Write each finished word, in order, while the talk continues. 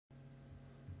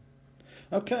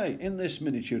Okay, in this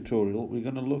mini tutorial we're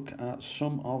going to look at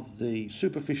some of the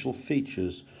superficial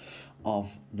features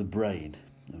of the brain.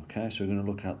 Okay, so we're going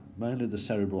to look at mainly the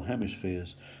cerebral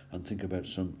hemispheres and think about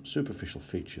some superficial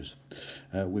features.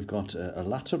 We've got a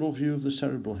lateral view of the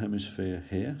cerebral hemisphere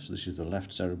here, so this is the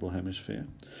left cerebral hemisphere.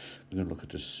 We're going to look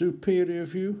at a superior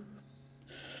view,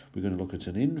 we're going to look at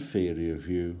an inferior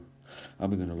view,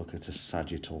 and we're going to look at a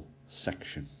sagittal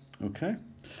section. Okay,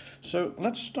 so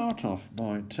let's start off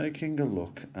by taking a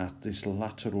look at this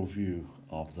lateral view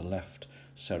of the left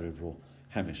cerebral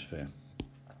hemisphere.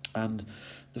 And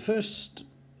the first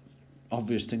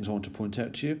obvious things I want to point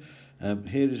out to you,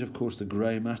 here is of course the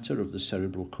grey matter of the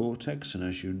cerebral cortex, and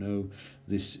as you know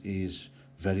this is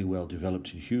very well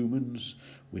developed in humans.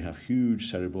 We have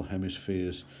huge cerebral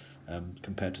hemispheres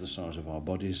compared to the size of our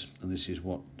bodies, and this is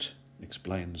what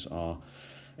explains our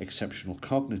exceptional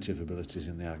cognitive abilities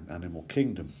in the animal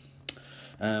kingdom.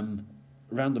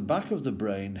 Around the back of the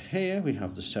brain here we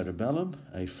have the cerebellum,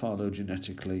 a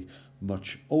phylogenetically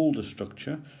much older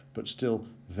structure but still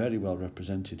very well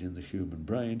represented in the human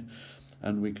brain,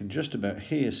 and we can just about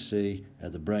here see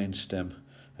the brain stem,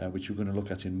 which we're going to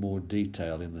look at in more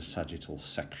detail in the sagittal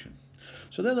section.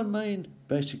 So they're the main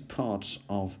basic parts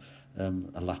of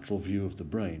a lateral view of the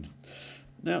brain.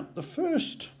 Now the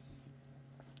first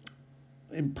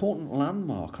important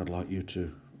landmark I'd like you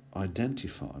to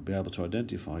be able to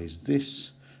identify is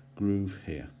this groove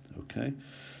here. Okay,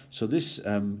 so this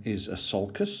is a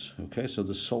sulcus. Okay, so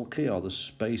the sulci are the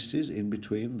spaces in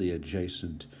between the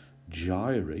adjacent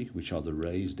gyri, which are the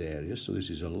raised areas. So this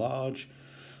is a large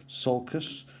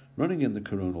sulcus running in the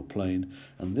coronal plane,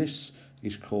 and this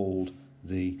is called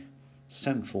the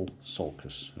central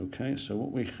sulcus. Okay, so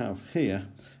what we have here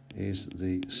is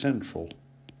the central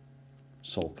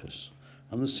sulcus.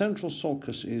 And the central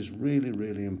sulcus is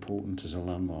really important as a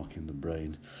landmark in the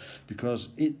brain because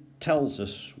it tells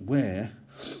us where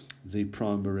the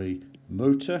primary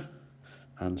motor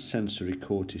and sensory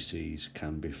cortices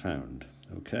can be found.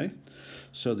 Okay,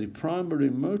 so the primary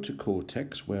motor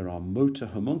cortex, where our motor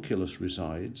homunculus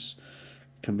resides,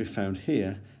 can be found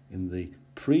here in the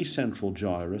precentral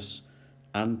gyrus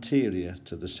anterior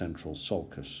to the central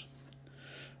sulcus.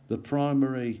 The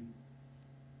primary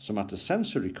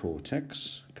somatosensory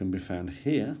cortex can be found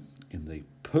here in the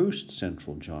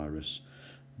postcentral gyrus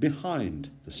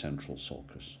behind the central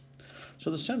sulcus.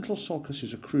 So the central sulcus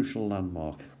is a crucial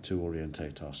landmark to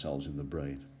orientate ourselves in the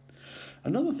brain.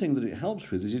 Another thing that it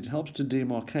helps with is it helps to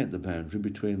demarcate the boundary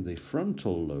between the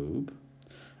frontal lobe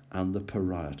and the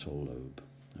parietal lobe.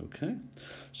 Okay,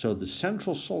 so the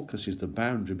central sulcus is the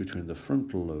boundary between the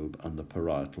frontal lobe and the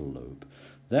parietal lobe.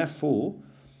 Therefore,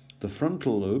 the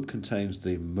frontal lobe contains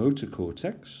the motor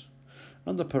cortex,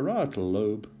 and the parietal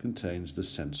lobe contains the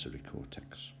sensory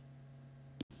cortex.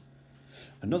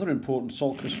 Another important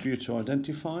sulcus for you to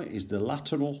identify is the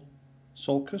lateral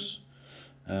sulcus,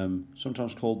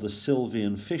 sometimes called the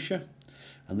Sylvian fissure.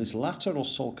 And this lateral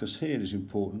sulcus here is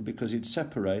important because it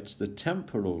separates the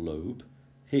temporal lobe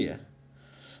here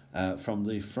from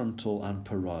the frontal and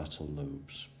parietal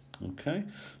lobes. Okay,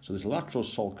 so this lateral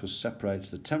sulcus separates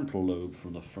the temporal lobe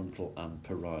from the frontal and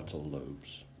parietal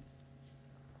lobes.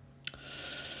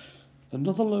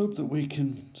 Another lobe that we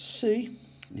can see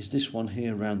is this one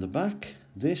here around the back.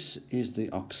 This is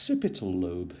the occipital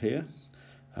lobe here,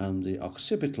 and the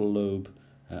occipital lobe,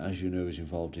 as you know, is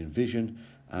involved in vision,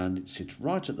 and it sits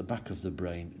right at the back of the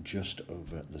brain just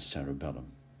over the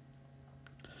cerebellum.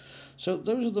 So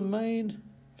those are the main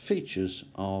features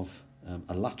of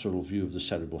a lateral view of the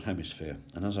cerebral hemisphere,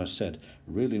 and as I said,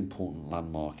 a really important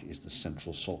landmark is the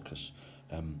central sulcus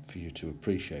for you to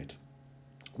appreciate.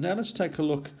 Now let's take a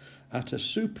look at a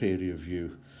superior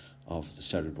view of the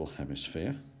cerebral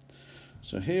hemisphere.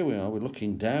 So here we are, we're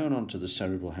looking down onto the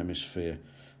cerebral hemisphere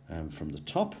from the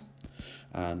top,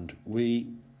 and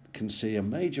we can see a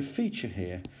major feature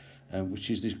here, which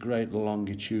is this great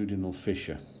longitudinal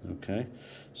fissure. Okay,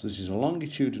 so this is a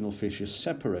longitudinal fissure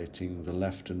separating the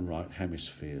left and right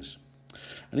hemispheres.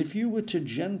 And if you were to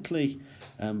gently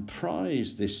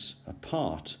prise this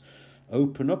apart,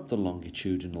 open up the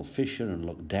longitudinal fissure and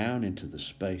look down into the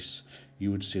space, you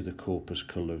would see the corpus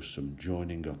callosum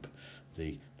joining up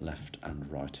the left and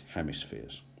right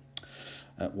hemispheres.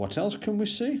 What else can we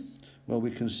see? Well,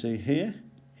 we can see here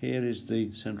is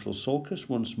the central sulcus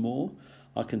once more.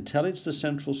 I can tell it's the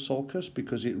central sulcus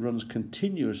because it runs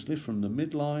continuously from the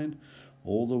midline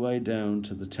all the way down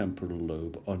to the temporal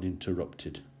lobe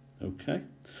uninterrupted. Okay,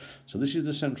 so this is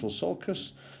the central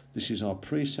sulcus, this is our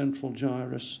precentral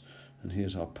gyrus, and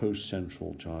here's our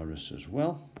postcentral gyrus as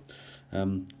well.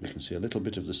 We can see a little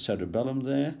bit of the cerebellum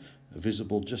there,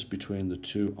 visible just between the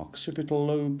two occipital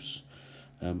lobes,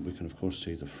 we can of course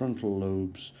see the frontal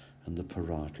lobes and the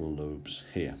parietal lobes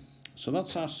here. So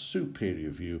that's our superior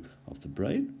view of the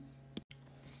brain.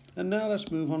 And now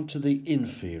let's move on to the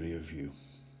inferior view.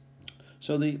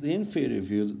 So the inferior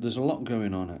view, there's a lot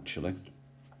going on actually.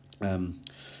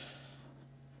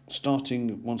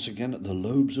 Starting once again at the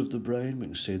lobes of the brain, we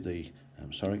can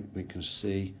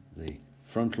see the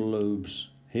frontal lobes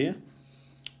here,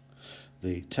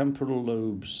 the temporal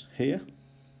lobes here,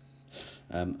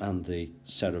 and the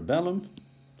cerebellum,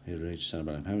 here is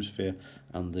cerebellum hemisphere,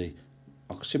 and the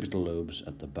occipital lobes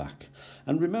at the back.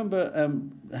 And remember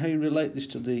how you relate this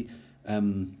to the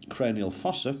cranial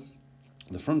fossa.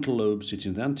 The frontal lobes sit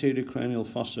in the anterior cranial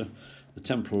fossa, the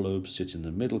temporal lobes sit in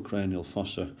the middle cranial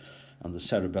fossa, and the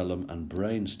cerebellum and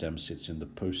brainstem sits in the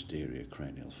posterior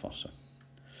cranial fossa.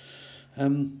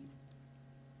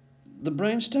 The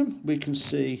brainstem, we can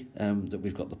see that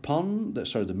we've got the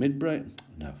midbrain.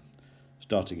 No,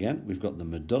 start again. We've got the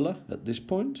medulla at this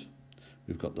point.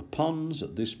 We've got the pons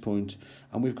at this point,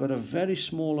 and we've got a very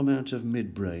small amount of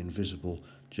midbrain visible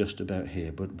just about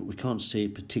here, but we can't see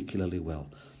it particularly well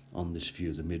on this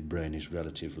view. The midbrain is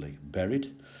relatively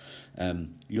buried.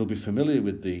 You'll be familiar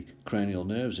with the cranial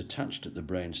nerves attached at the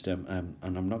brainstem,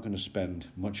 and I'm not going to spend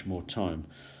much more time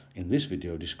in this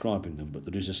video describing them, but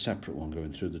there is a separate one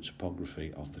going through the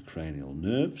topography of the cranial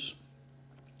nerves.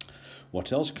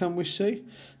 What else can we see?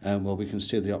 Well, we can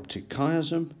see the optic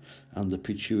chiasm and the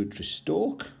pituitary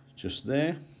stalk just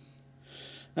there.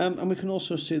 And we can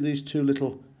also see these two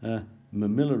little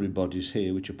mammillary bodies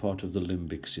here, which are part of the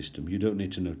limbic system. You don't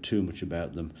need to know too much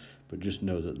about them, but just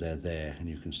know that they're there, and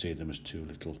you can see them as two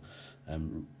little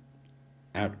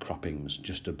outcroppings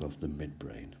just above the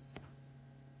midbrain.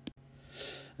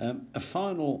 A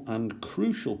final and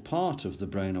crucial part of the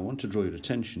brain I want to draw your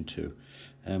attention to,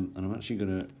 and I'm actually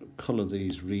going to colour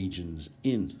these regions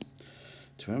in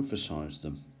to emphasise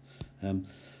them,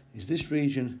 is this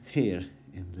region here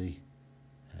in the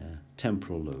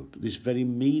temporal lobe, this very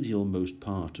medial-most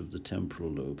part of the temporal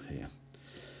lobe here.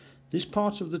 This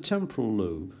part of the temporal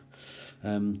lobe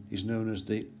is known as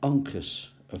the uncus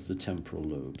of the temporal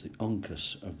lobe, the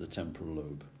uncus of the temporal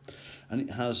lobe. And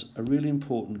it has a really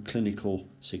important clinical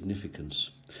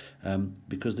significance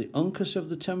because the uncus of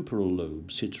the temporal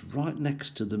lobe sits right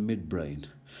next to the midbrain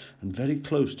and very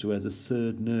close to where the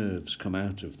third nerves come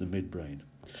out of the midbrain.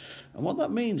 And what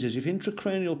that means is if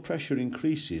intracranial pressure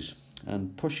increases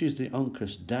and pushes the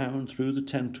uncus down through the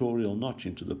tentorial notch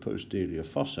into the posterior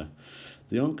fossa,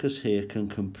 the uncus here can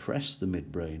compress the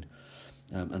midbrain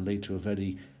and lead to a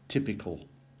very typical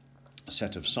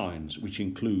set of signs, which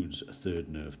includes a third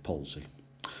nerve palsy.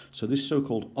 So this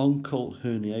so-called uncal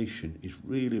herniation is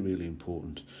really, really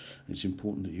important. It's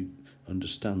important that you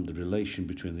understand the relation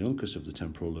between the uncus of the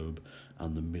temporal lobe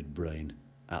and the midbrain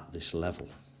at this level.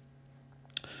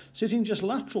 Sitting just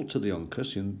lateral to the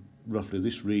uncus, in roughly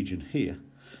this region here,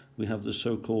 we have the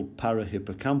so-called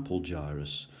Parahippocampal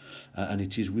Gyrus, and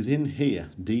it is within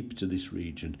here, deep to this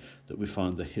region, that we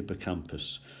find the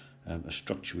hippocampus, a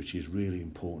structure which is really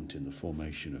important in the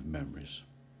formation of memories.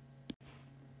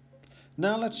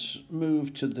 Now let's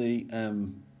move to the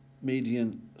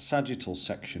median sagittal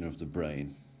section of the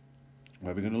brain,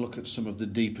 where we're going to look at some of the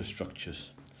deeper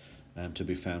structures to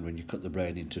be found when you cut the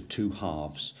brain into two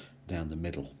halves down the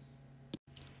middle.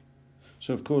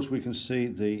 So of course we can see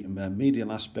the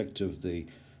medial aspect of the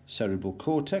cerebral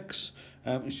cortex.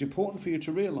 It's important for you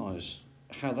to realise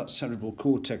how that cerebral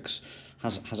cortex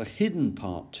has a hidden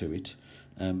part to it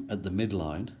at the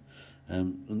midline,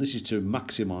 and this is to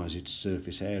maximise its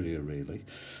surface area really.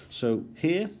 So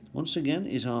here once again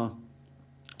is our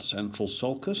central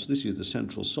sulcus. This is the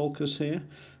central sulcus here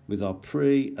with our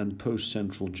pre and post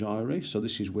central gyri. So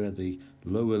this is where the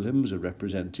lower limbs are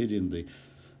represented in the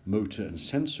motor and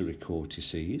sensory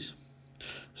cortices.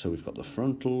 So we've got the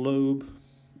frontal lobe,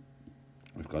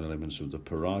 we've got elements of the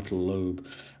parietal lobe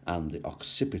and the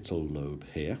occipital lobe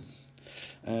here.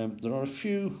 There are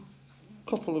a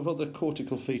couple of other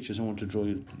cortical features I want to draw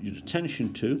your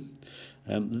attention to.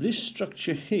 This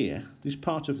structure here, this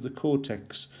part of the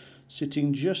cortex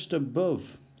sitting just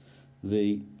above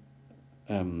the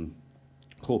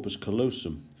corpus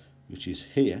callosum, which is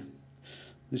here.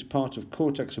 This part of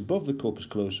cortex above the corpus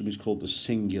callosum is called the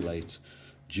cingulate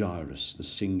gyrus, the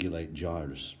cingulate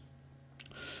gyrus.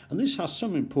 And this has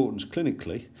some importance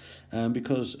clinically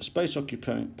because a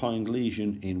space-occupying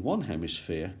lesion in one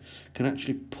hemisphere can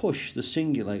actually push the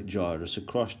cingulate gyrus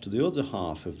across to the other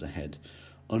half of the head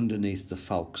underneath the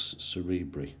falx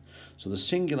cerebri. So the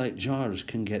cingulate gyrus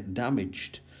can get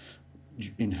damaged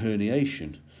in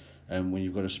herniation when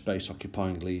you've got a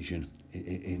space-occupying lesion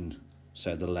in,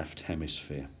 say, the left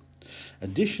hemisphere.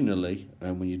 Additionally,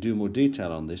 when you do more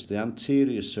detail on this, the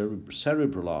anterior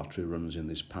cerebral artery runs in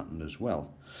this pattern as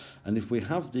well. And if we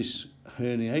have this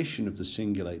herniation of the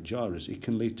cingulate gyrus, it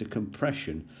can lead to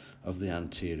compression of the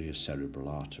anterior cerebral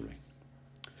artery.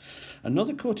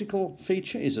 Another cortical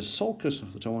feature is a sulcus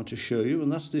that I want to show you,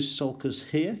 and that's this sulcus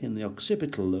here in the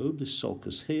occipital lobe, this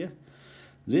sulcus here.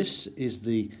 This is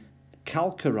the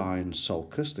Calcarine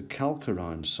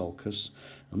Sulcus,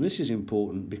 and this is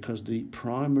important because the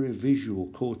primary visual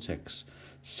cortex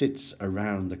sits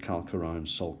around the Calcarine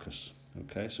Sulcus.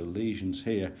 Okay, so lesions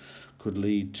here could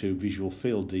lead to visual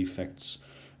field defects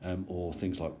or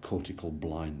things like cortical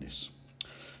blindness.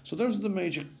 So those are the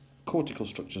major cortical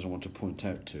structures I want to point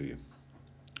out to you.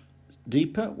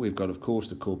 Deeper, we've got, of course,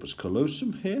 the corpus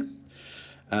callosum here.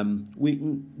 We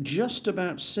can just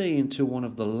about see into one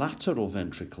of the lateral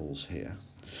ventricles here.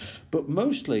 But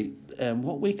mostly,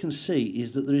 what we can see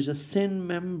is that there is a thin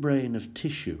membrane of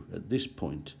tissue at this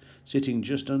point, sitting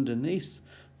just underneath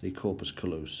the corpus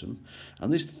callosum.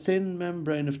 And this thin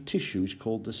membrane of tissue is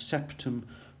called the septum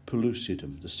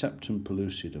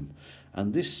pellucidum,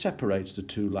 and this separates the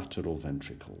two lateral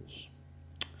ventricles.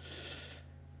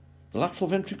 The lateral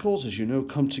ventricles, as you know,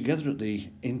 come together at the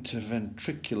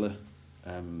interventricular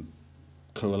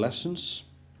coalescence,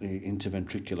 the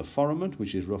interventricular foramen,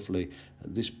 which is roughly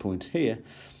at this point here,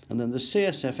 and then the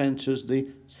CSF enters the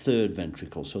third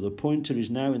ventricle. So the pointer is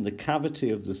now in the cavity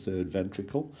of the third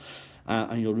ventricle,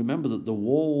 and you'll remember that the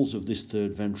walls of this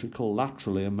third ventricle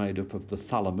laterally are made up of the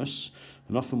thalamus,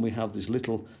 and often we have this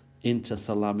little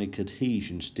interthalamic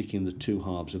adhesion sticking the two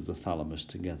halves of the thalamus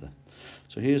together.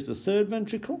 So here's the third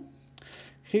ventricle.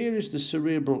 Here is the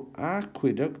cerebral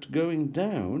aqueduct going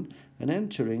down and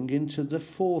entering into the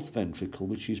fourth ventricle,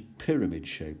 which is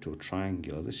pyramid-shaped or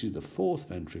triangular. This is the fourth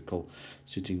ventricle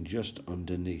sitting just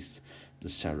underneath the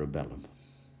cerebellum.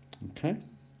 Okay?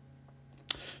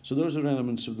 So those are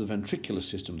elements of the ventricular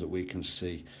system that we can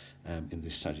see in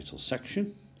this sagittal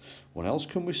section. What else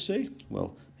can we see?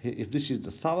 Well, if this is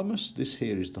the thalamus, this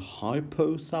here is the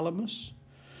hypothalamus,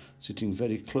 sitting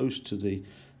very close to the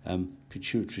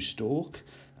pituitary stalk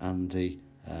and the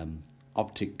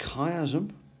optic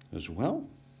chiasm as well.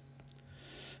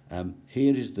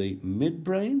 Here is the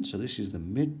midbrain, so this is the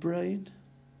midbrain.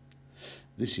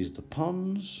 This is the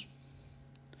pons,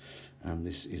 and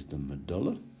this is the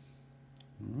medulla.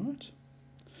 All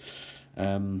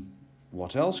right.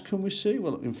 What else can we see?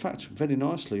 Well, in fact, very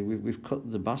nicely, we've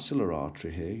cut the basilar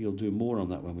artery here. You'll do more on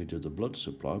that when we do the blood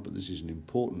supply, but this is an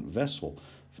important vessel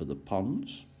for the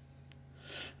pons.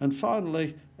 And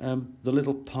finally, the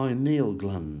little pineal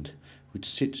gland, which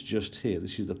sits just here.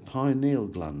 This is the pineal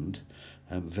gland,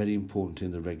 very important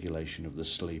in the regulation of the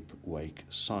sleep-wake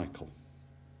cycle.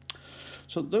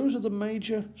 So those are the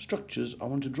major structures I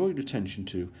want to draw your attention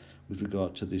to with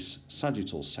regard to this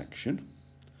sagittal section.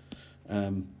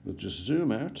 We'll just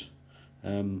zoom out,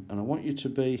 and I want you to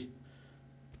be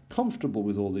comfortable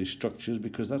with all these structures,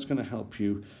 because that's going to help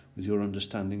you with your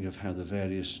understanding of how the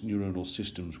various neuronal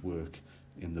systems work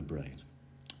in the brain.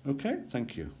 Okay,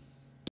 thank you.